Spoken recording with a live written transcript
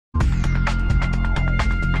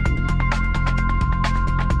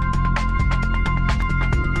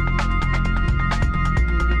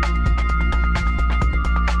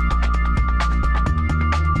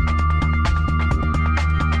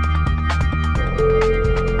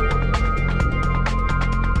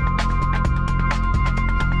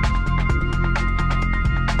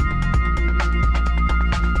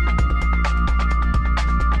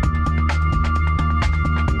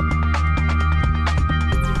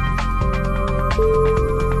I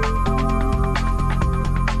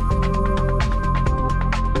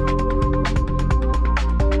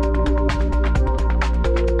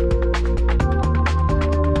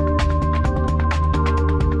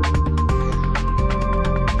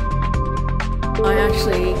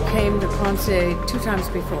actually came to P.O.N.C.E 2 times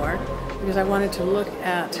before because I wanted to look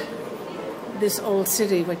at this old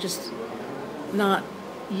city which has not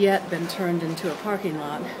yet been turned into a parking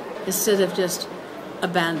lot, instead of just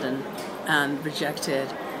abandoned and rejected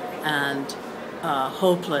and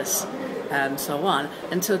hopeless and so on.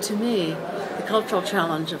 And so to me, the cultural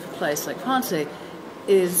challenge of a place like P.O.N.C.E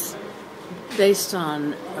is based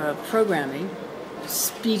on programming,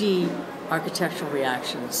 speedy architectural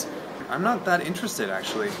reactions. I'm not that interested,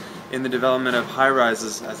 actually, in the development of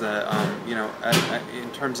high-rises as a,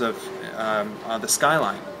 in terms of the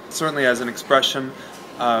skyline. Certainly as an expression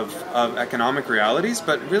of economic realities,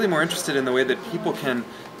 but really more interested in the way that people can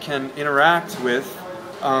interact with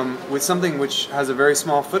something which has a very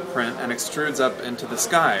small footprint and extrudes up into the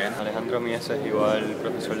sky. Alejandro Mies es igual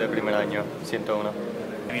profesor de primer año, 101.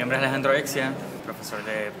 Mi nombre es Alejandro Exia, profesor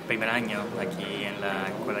de primer año aquí en la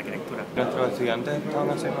Escuela de Arquitectura. Nuestros estudiantes estaban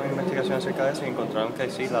haciendo una investigación acerca de eso y encontraron que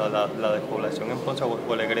sí, la despoblación en Ponce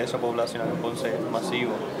o el egreso poblacional en Ponce es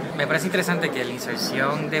masivo. Me parece interesante que la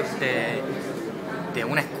inserción de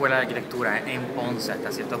una escuela de arquitectura en Ponce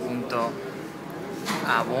hasta cierto punto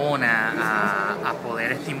abona a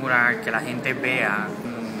poder estimular que la gente vea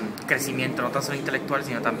un crecimiento no tan solo intelectual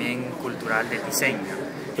sino también cultural del diseño.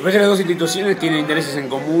 Me parece que las dos instituciones tienen intereses en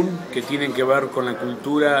común que tienen que ver con la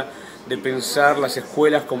cultura de pensar las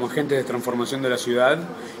escuelas como agentes de transformación de la ciudad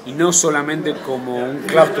y no solamente como un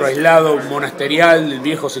claustro aislado monasterial del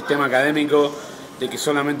viejo sistema académico de que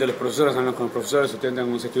solamente los profesores hablan con los profesores, estudiantes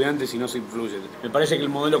con los estudiantes y no se influyen. Me parece que el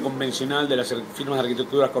modelo convencional de las firmas de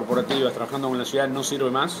arquitecturas corporativas trabajando con la ciudad no sirve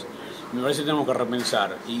más. Me parece que tenemos que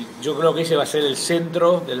repensar y yo creo que ese va a ser el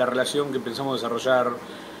centro de la relación que pensamos desarrollar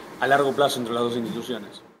a largo plazo entre las dos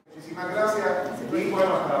instituciones. Muchísimas gracias y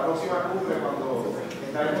bueno, hasta la próxima cumbre cuando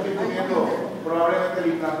estaremos disponiendo probablemente la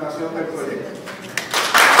implantación del proyecto.